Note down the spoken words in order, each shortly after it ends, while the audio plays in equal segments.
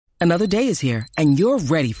Another day is here, and you're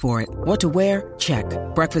ready for it. What to wear? Check.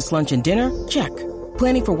 Breakfast, lunch, and dinner? Check.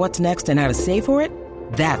 Planning for what's next and how to save for it?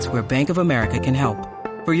 That's where Bank of America can help.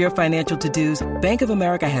 For your financial to-dos, Bank of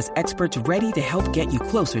America has experts ready to help get you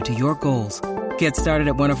closer to your goals. Get started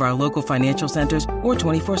at one of our local financial centers or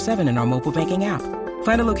 24/7 in our mobile banking app.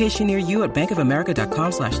 Find a location near you at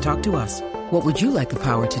bankofamerica.com/talktous. What would you like the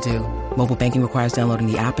power to do? Mobile banking requires downloading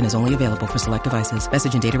the app and is only available for select devices.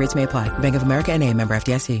 Message and data rates may apply. Bank of America N.A., member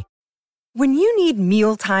FDIC. When you need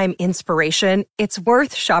mealtime inspiration, it's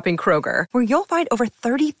worth shopping Kroger, where you'll find over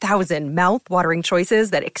 30,000 mouth-watering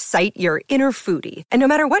choices that excite your inner foodie. And no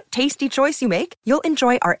matter what tasty choice you make, you'll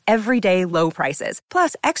enjoy our everyday low prices,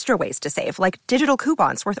 plus extra ways to save, like digital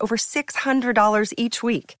coupons worth over $600 each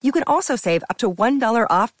week. You can also save up to $1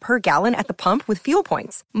 off per gallon at the pump with fuel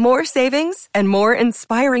points. More savings and more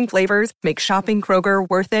inspiring flavors make shopping Kroger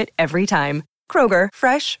worth it every time. Kroger,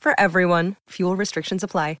 fresh for everyone. Fuel restrictions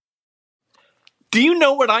apply. Do you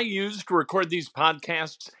know what I use to record these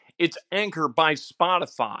podcasts? It's Anchor by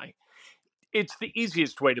Spotify. It's the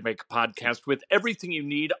easiest way to make a podcast with everything you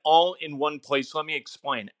need all in one place. Let me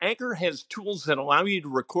explain. Anchor has tools that allow you to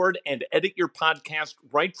record and edit your podcast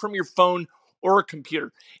right from your phone or a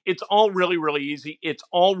computer. It's all really, really easy. It's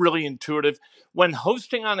all really intuitive. When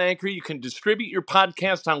hosting on Anchor, you can distribute your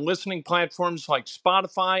podcast on listening platforms like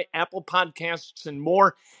Spotify, Apple Podcasts, and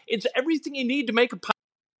more. It's everything you need to make a podcast.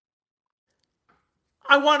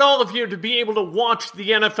 I want all of you to be able to watch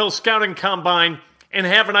the NFL Scouting Combine and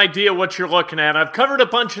have an idea what you're looking at. I've covered a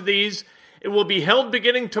bunch of these. It will be held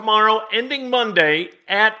beginning tomorrow, ending Monday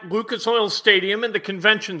at Lucas Oil Stadium in the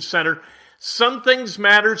Convention Center. Some things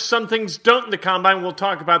matter, some things don't in the Combine. We'll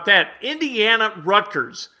talk about that.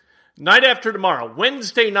 Indiana-Rutgers, night after tomorrow,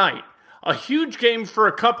 Wednesday night. A huge game for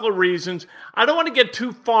a couple of reasons. I don't want to get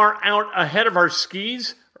too far out ahead of our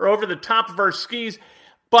skis or over the top of our skis,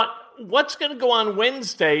 but what's going to go on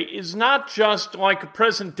Wednesday is not just like a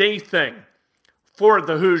present day thing for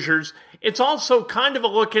the Hoosiers. It's also kind of a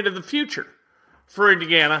look into the future for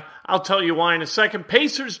Indiana. I'll tell you why in a second.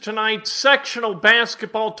 Pacers tonight, sectional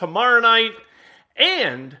basketball tomorrow night,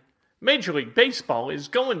 and Major League Baseball is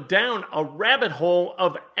going down a rabbit hole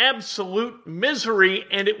of absolute misery,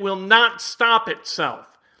 and it will not stop itself.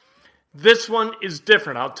 This one is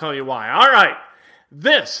different. I'll tell you why. All right.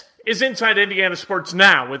 This is Inside Indiana Sports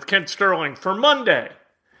Now with Kent Sterling for Monday,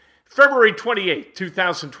 February 28,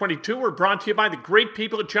 2022. We're brought to you by the great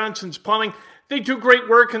people at Johnson's Plumbing. They do great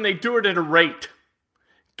work and they do it at a rate.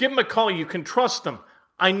 Give them a call. You can trust them.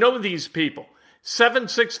 I know these people.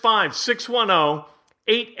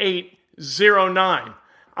 765-610-8809.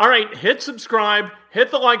 All right, hit subscribe,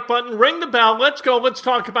 hit the like button, ring the bell. Let's go. Let's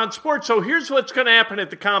talk about sports. So here's what's going to happen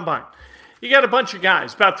at the Combine. You got a bunch of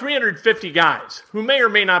guys, about 350 guys, who may or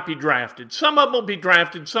may not be drafted. Some of them will be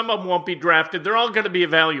drafted, some of them won't be drafted. They're all going to be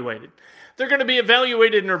evaluated. They're going to be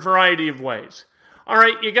evaluated in a variety of ways. All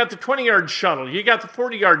right, you got the 20-yard shuttle, you got the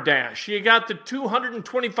 40-yard dash, you got the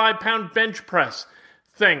 225-pound bench press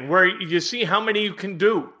thing where you see how many you can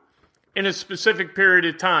do in a specific period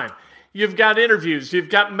of time. You've got interviews, you've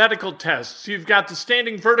got medical tests, you've got the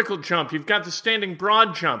standing vertical jump, you've got the standing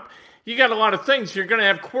broad jump. You got a lot of things. You're going to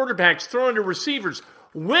have quarterbacks throwing to receivers.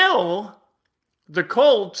 Will the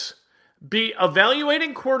Colts be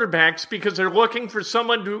evaluating quarterbacks because they're looking for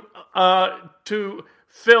someone to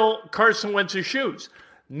fill Carson Wentz's shoes?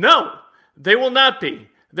 No, they will not be.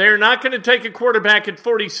 They're not going to take a quarterback at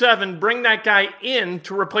 47, bring that guy in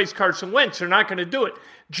to replace Carson Wentz. They're not going to do it.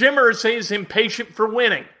 Jim Irsay is impatient for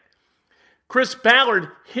winning. Chris Ballard,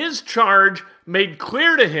 his charge made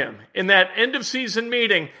clear to him in that end-of-season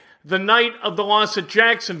meeting the night of the loss at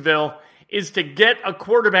Jacksonville is to get a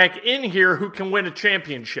quarterback in here who can win a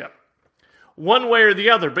championship. One way or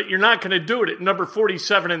the other, but you're not going to do it at number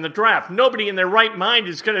 47 in the draft. Nobody in their right mind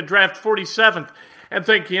is going to draft 47th and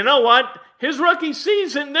think, you know what? His rookie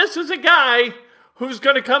season, this is a guy who's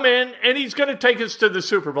going to come in and he's going to take us to the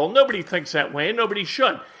Super Bowl. Nobody thinks that way, and nobody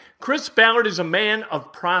should. Chris Ballard is a man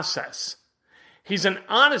of process. He's an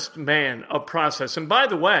honest man of process. And by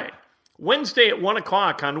the way, Wednesday at 1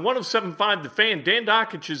 o'clock on 107.5 The Fan, Dan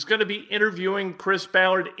Dakich is going to be interviewing Chris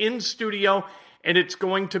Ballard in studio, and it's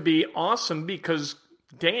going to be awesome because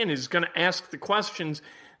Dan is going to ask the questions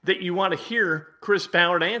that you want to hear Chris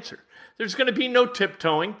Ballard answer. There's going to be no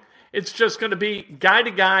tiptoeing. It's just going to be guy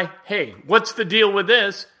to guy, hey, what's the deal with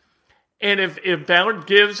this? And if Ballard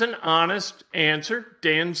gives an honest answer,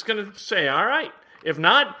 Dan's going to say, all right. If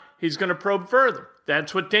not, he's going to probe further.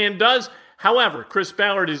 That's what Dan does. However, Chris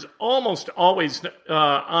Ballard is almost always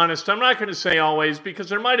honest. I'm not going to say always because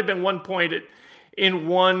there might have been one point in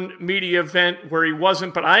one media event where he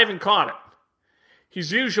wasn't, but I haven't caught it.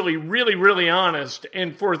 He's usually really, really honest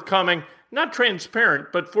and forthcoming, not transparent,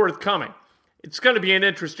 but forthcoming. It's going to be an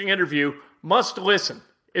interesting interview. Must listen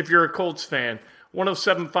if you're a Colts fan.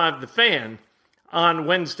 107.5 The Fan on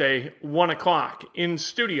Wednesday, 1 o'clock in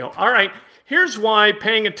studio. All right, here's why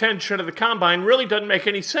paying attention to the Combine really doesn't make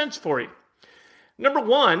any sense for you. Number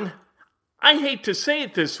one, I hate to say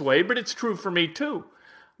it this way, but it's true for me too.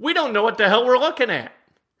 We don't know what the hell we're looking at.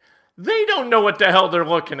 They don't know what the hell they're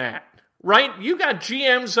looking at, right? You got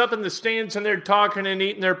GMs up in the stands and they're talking and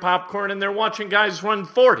eating their popcorn and they're watching guys run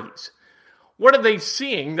 40s. What are they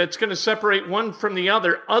seeing that's going to separate one from the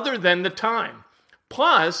other than the time?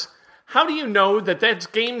 Plus, how do you know that that's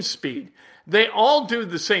game speed? They all do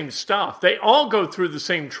the same stuff. They all go through the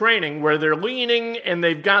same training where they're leaning and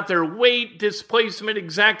they've got their weight displacement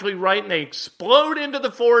exactly right and they explode into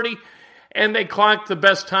the 40 and they clock the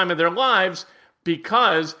best time of their lives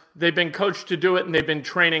because they've been coached to do it and they've been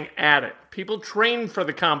training at it. People train for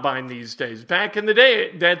the Combine these days. Back in the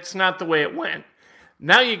day, that's not the way it went.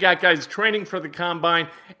 Now you got guys training for the Combine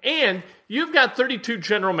and you've got 32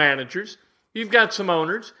 general managers. You've got some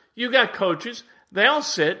owners. You've got coaches. They all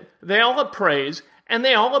sit, they all appraise, and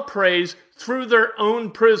they all appraise through their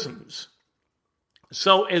own prisms.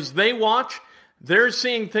 So as they watch, they're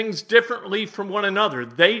seeing things differently from one another.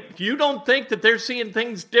 You don't think that they're seeing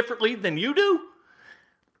things differently than you do?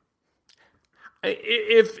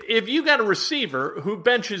 If you got a receiver who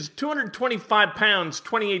benches 225 pounds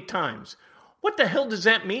 28 times, what the hell does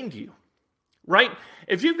that mean to you? Right?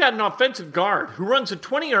 If you've got an offensive guard who runs a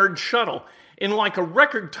 20-yard shuttle in like a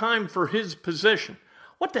record time for his position,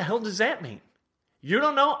 what the hell does that mean? You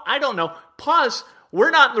don't know? I don't know. Plus,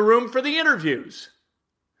 we're not in the room for the interviews.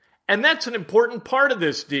 And that's an important part of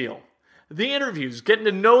this deal. The interviews, getting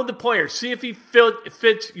to know the player, see if he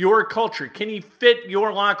fits your culture. Can he fit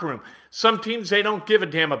your locker room? Some teams, they don't give a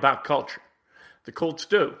damn about culture. The Colts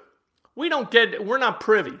do. We're not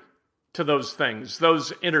privy to those things,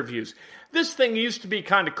 those interviews. This thing used to be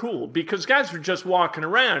kind of cool because guys were just walking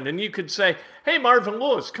around and you could say, hey, Marvin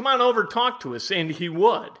Lewis, come on over, talk to us, and he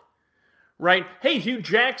would, right? Hey, Hugh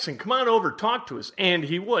Jackson, come on over, talk to us, and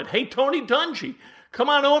he would. Hey, Tony Dungy, come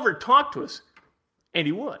on over, talk to us, and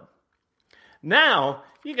he would. Now,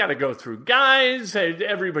 you got to go through guys.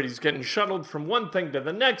 Everybody's getting shuttled from one thing to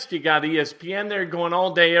the next. You got ESPN there going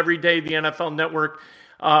all day, every day, the NFL Network,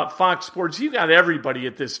 Fox Sports. You got everybody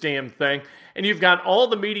at this damn thing. And you've got all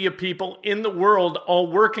the media people in the world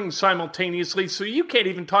all working simultaneously, so you can't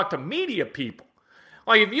even talk to media people.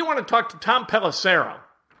 Like if you want to talk to Tom Pelissero,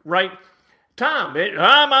 right? Tom,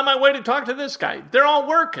 I'm on my way to talk to this guy. They're all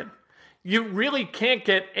working. You really can't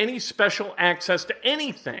get any special access to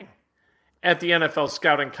anything at the NFL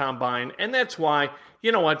Scouting Combine, and that's why,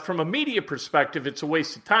 you know what, from a media perspective, it's a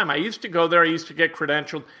waste of time. I used to go there. I used to get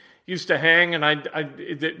credentialed, used to hang, and I'd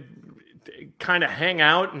kind of hang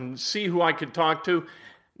out and see who I could talk to.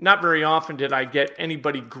 Not very often did I get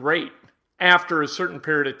anybody great after a certain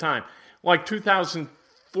period of time. Like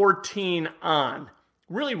 2014 on,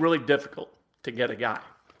 really, really difficult to get a guy.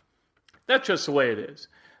 That's just the way it is.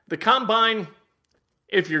 The Combine,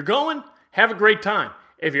 if you're going, have a great time.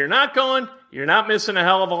 If you're not going, you're not missing a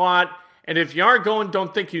hell of a lot. And if you are going,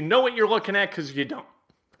 don't think you know what you're looking at because you don't.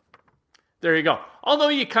 There you go. Although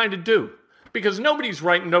you kind of do. Because nobody's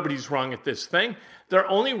right and nobody's wrong at this thing. They're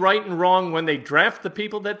only right and wrong when they draft the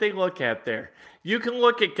people that they look at there. You can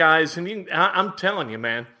look at guys, and I'm telling you,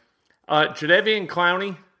 man, Jadeveon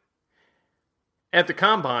Clowney at the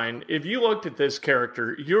Combine, if you looked at this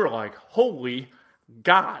character, you're like, holy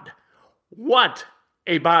God, what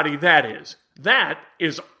a body that is. That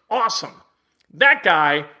is awesome. That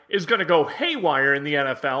guy is going to go haywire in the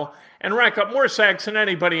NFL and rack up more sacks than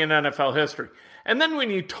anybody in NFL history. And then when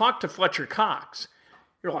you talk to Fletcher Cox,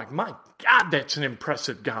 you're like, my God, that's an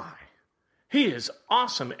impressive guy. He is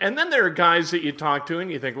awesome. And then there are guys that you talk to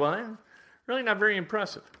and you think, well, they're really not very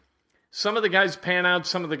impressive. Some of the guys pan out,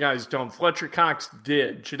 some of the guys don't. Fletcher Cox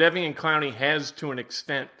did. Jadeveon Clowney has to an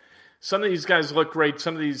extent. Some of these guys look great,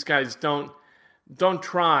 some of these guys don't. Don't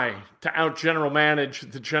try to out-general manage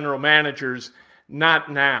the general managers,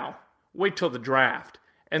 not now. Wait till the draft,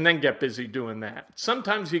 and then get busy doing that.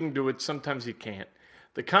 Sometimes you can do it, sometimes you can't.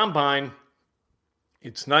 The Combine,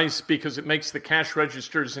 it's nice because it makes the cash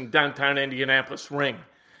registers in downtown Indianapolis ring.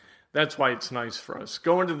 That's why it's nice for us.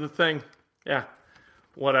 Going to the thing, yeah,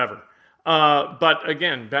 whatever. But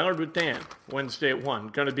again, Ballard with Dan, Wednesday at 1.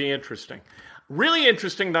 Going to be interesting. Really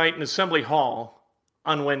interesting night in Assembly Hall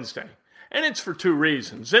on Wednesday. And it's for two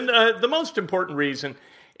reasons. And the most important reason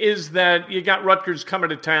is that you got Rutgers coming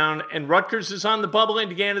to town, and Rutgers is on the bubble,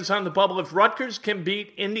 Indiana's on the bubble. If Rutgers can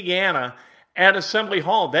beat Indiana at Assembly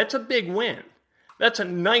Hall, that's a big win. That's a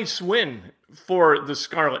nice win for the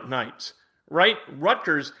Scarlet Knights, right?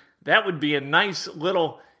 Rutgers, that would be a nice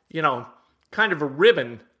little, kind of a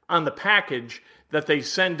ribbon on the package that they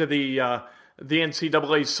send to the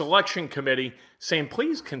NCAA selection committee saying,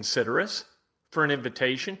 please consider us for an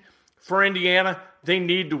invitation. For Indiana, they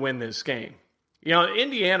need to win this game.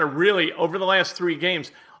 Indiana really, over the last 3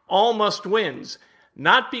 games, all must wins,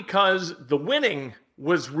 not because the winning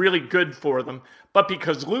was really good for them, but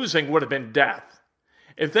because losing would have been death.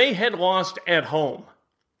 If they had lost at home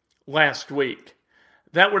last week,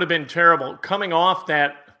 that would have been terrible. Coming off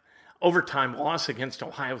that overtime loss against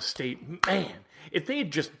Ohio State, man, if they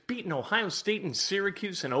had just beaten Ohio State and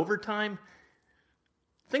Syracuse in overtime,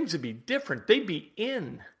 things would be different. They'd be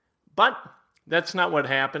in. But that's not what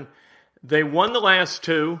happened. They won the last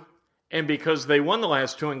 2, and because they won the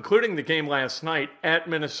last 2, including the game last night at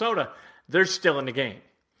Minnesota, they're still in the game.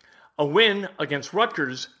 A win against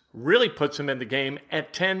Rutgers really puts them in the game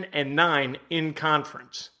at 10-9 in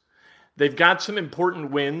conference. They've got some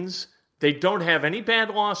important wins. They don't have any bad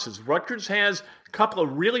losses. Rutgers has a couple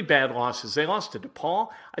of really bad losses. They lost to DePaul.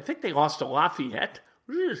 I think they lost to Lafayette.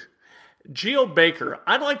 Geo Baker.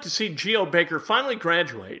 I'd like to see Geo Baker finally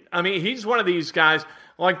graduate. I mean, he's one of these guys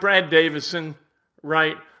like Brad Davison,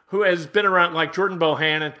 right, who has been around, like Jordan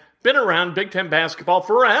Bohannon, been around Big Ten basketball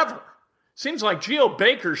forever. Seems like Geo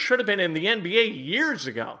Baker should have been in the NBA years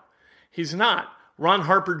ago. He's not. Ron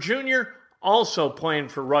Harper Jr., also playing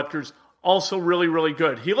for Rutgers, also really, really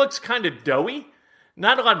good. He looks kind of doughy.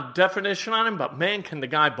 Not a lot of definition on him, but man, can the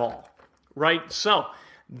guy ball, right? So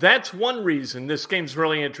that's one reason this game's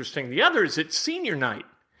really interesting. The other is it's senior night.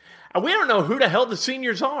 And we don't know who the hell the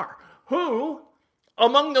seniors are. Who,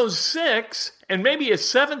 among those 6, and maybe a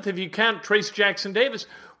 7th if you count Trace Jackson Davis,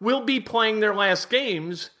 will be playing their last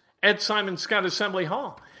games at Simon Scott Assembly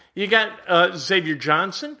Hall. You got Xavier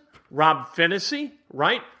Johnson, Rob Finney,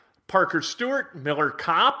 right? Parker Stewart, Miller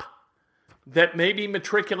Kopp, that may be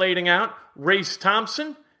matriculating out. Race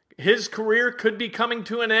Thompson, his career could be coming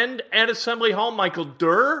to an end at Assembly Hall. Michael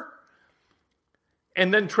Durr.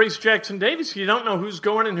 And then Trace Jackson Davis. You don't know who's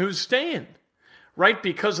going and who's staying, right?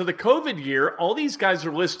 Because of the COVID year, all these guys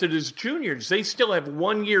are listed as juniors. They still have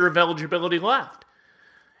 1 year of eligibility left.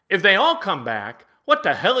 If they all come back, what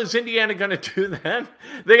the hell is Indiana going to do then?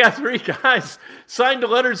 They got 3 guys signed to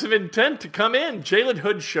letters of intent to come in. Jalen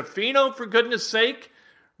Hood-Schifino, for goodness sake,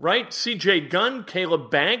 right? CJ Gunn,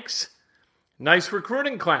 Caleb Banks. Nice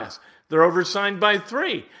recruiting class. They're oversigned by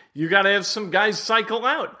 3. You got to have some guys cycle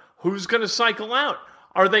out. Who's going to cycle out?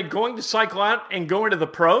 Are they going to cycle out and go into the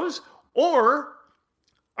pros? Or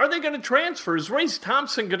are they going to transfer? Is Race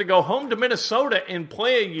Thompson going to go home to Minnesota and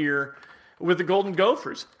play a year with the Golden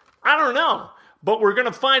Gophers? I don't know. But we're going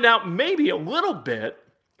to find out maybe a little bit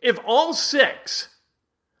if all 6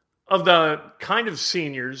 of the kind of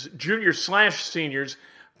seniors, junior/seniors,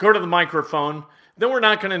 go to the microphone, then we're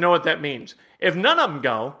not going to know what that means. If none of them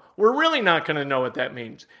go, we're really not going to know what that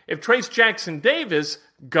means. If Trace Jackson Davis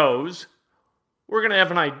goes, we're going to have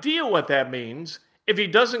an idea what that means. If he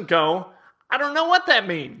doesn't go, I don't know what that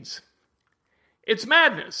means. It's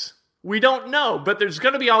madness. We don't know, but there's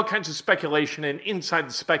going to be all kinds of speculation, and inside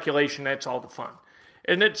the speculation, that's all the fun.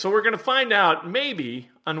 So we're going to find out maybe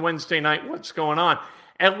on Wednesday night what's going on.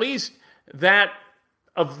 At least that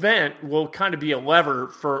event will kind of be a lever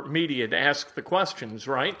for media to ask the questions,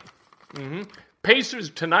 right? Pacers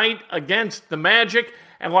tonight against the Magic,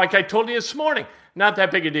 and like I told you this morning, not that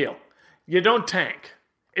big a deal. You don't tank.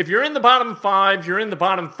 If you're in the bottom 5, you're in the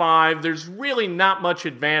bottom 5. There's really not much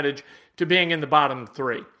advantage to being in the bottom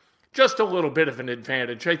 3. Just a little bit of an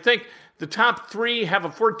advantage. I think the top 3 have a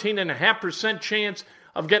 14.5% chance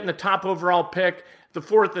of getting the top overall pick. The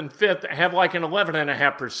 4th and 5th have like an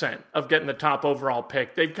 11.5% of getting the top overall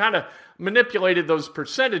pick. They've kind of manipulated those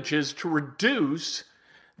percentages to reduce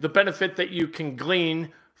the benefit that you can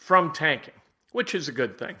glean from tanking, which is a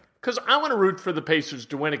good thing. Because I want to root for the Pacers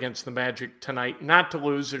to win against the Magic tonight, not to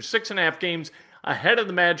lose. There's 6.5 games ahead of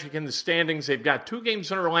the Magic in the standings. They've got 2 games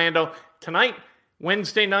in Orlando. Tonight,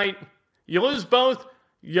 Wednesday night, you lose both,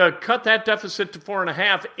 you cut that deficit to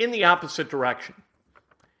 4.5 in the opposite direction,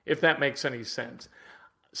 if that makes any sense.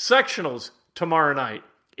 Sectionals tomorrow night.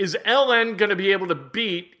 Is LN going to be able to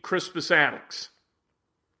beat Crispus Attucks?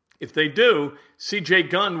 If they do,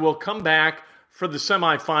 CJ Gunn will come back for the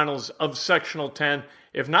semifinals of Sectional 10.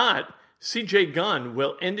 If not, CJ Gunn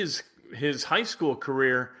will end his high school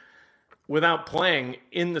career without playing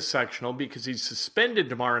in the sectional because he's suspended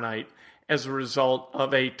tomorrow night as a result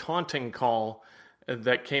of a taunting call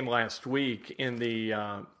that came last week in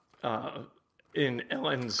the in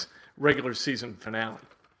Ellen's regular season finale.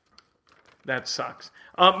 That sucks.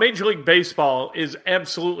 Major League Baseball is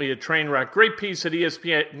absolutely a train wreck. Great piece at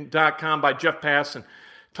ESPN.com by Jeff Passan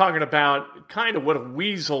talking about kind of what a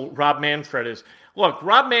weasel Rob Manfred is. Look,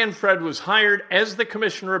 Rob Manfred was hired as the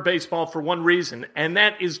commissioner of baseball for one reason, and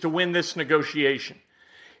that is to win this negotiation.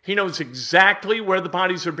 He knows exactly where the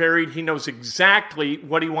bodies are buried. He knows exactly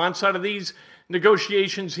what he wants out of these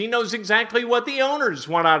negotiations. He knows exactly what the owners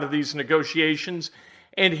want out of these negotiations,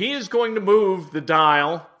 and he is going to move the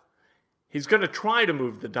dial. He's going to try to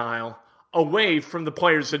move the dial away from the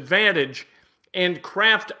players' advantage and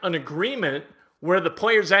craft an agreement where the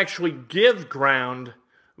players actually give ground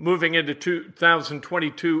moving into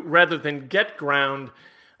 2022 rather than get ground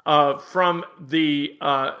from the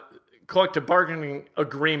collective bargaining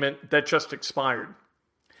agreement that just expired.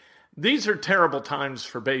 These are terrible times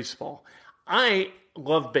for baseball. I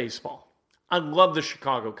love baseball. I love the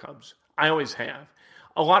Chicago Cubs. I always have.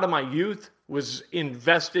 A lot of my youth was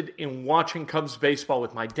invested in watching Cubs baseball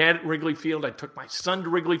with my dad at Wrigley Field. I took my son to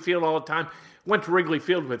Wrigley Field all the time. Went to Wrigley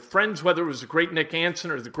Field with friends, whether it was the great Nick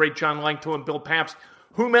Anson or the great John Langto and Bill Pabst,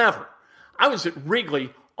 whomever. I was at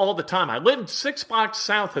Wrigley all the time. I lived 6 blocks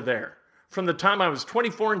south of there. From the time I was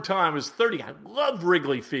 24 until I was 30, I loved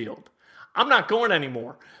Wrigley Field. I'm not going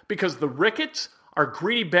anymore because the Ricketts are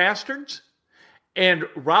greedy bastards, and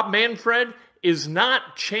Rob Manfred is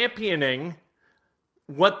not championing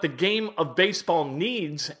what the game of baseball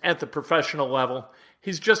needs at the professional level.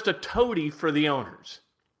 He's just a toady for the owners.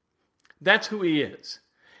 That's who he is.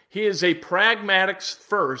 He is a pragmatics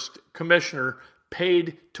first commissioner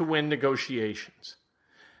paid to win negotiations.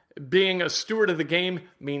 Being a steward of the game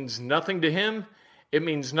means nothing to him. It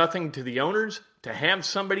means nothing to the owners to have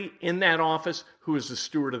somebody in that office who is a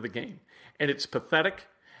steward of the game. And it's pathetic,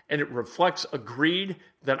 and it reflects a greed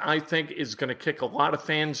that I think is going to kick a lot of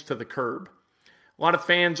fans to the curb. A lot of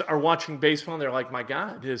fans are watching baseball and they're like, my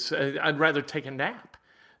God, I'd rather take a nap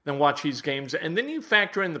than watch these games. And then you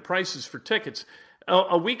factor in the prices for tickets.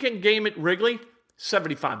 A weekend game at Wrigley,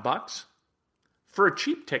 $75 for a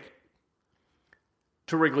cheap ticket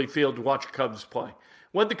to Wrigley Field to watch Cubs play.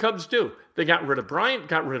 What did the Cubs do? They got rid of Bryant,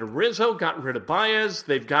 got rid of Rizzo, got rid of Baez.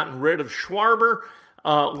 They've gotten rid of Schwarber.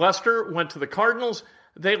 Lester went to the Cardinals.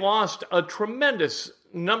 They lost a tremendous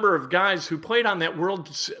number of guys who played on that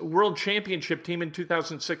world championship team in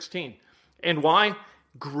 2016. And why?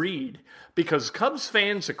 Greed. Because Cubs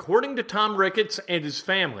fans, according to Tom Ricketts and his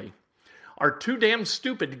family, are too damn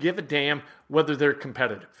stupid to give a damn whether they're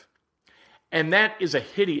competitive. And that is a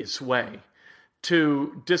hideous way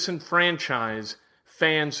to disenfranchise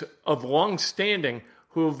fans of long standing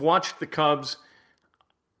who have watched the Cubs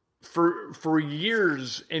for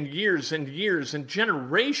years and years and years and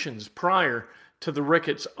generations prior to the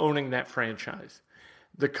Ricketts owning that franchise.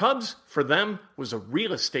 The Cubs, for them, was a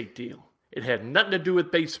real estate deal. It had nothing to do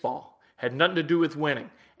with baseball, had nothing to do with winning.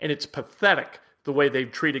 And it's pathetic the way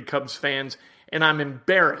they've treated Cubs fans, and I'm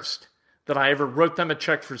embarrassed that I ever wrote them a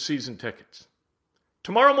check for season tickets.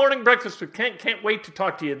 Tomorrow morning, Breakfast with Kent. Can't wait to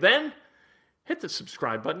talk to you then. Hit the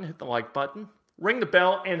subscribe button, hit the like button, ring the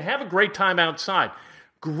bell, and have a great time outside.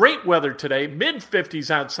 Great weather today, mid-50s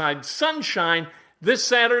outside, sunshine this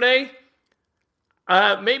Saturday.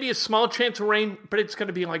 Maybe a small chance of rain, but it's going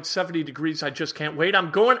to be like 70 degrees. I just can't wait.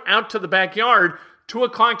 I'm going out to the backyard, 2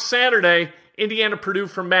 o'clock Saturday, Indiana-Purdue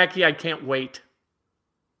from Mackey. I can't wait.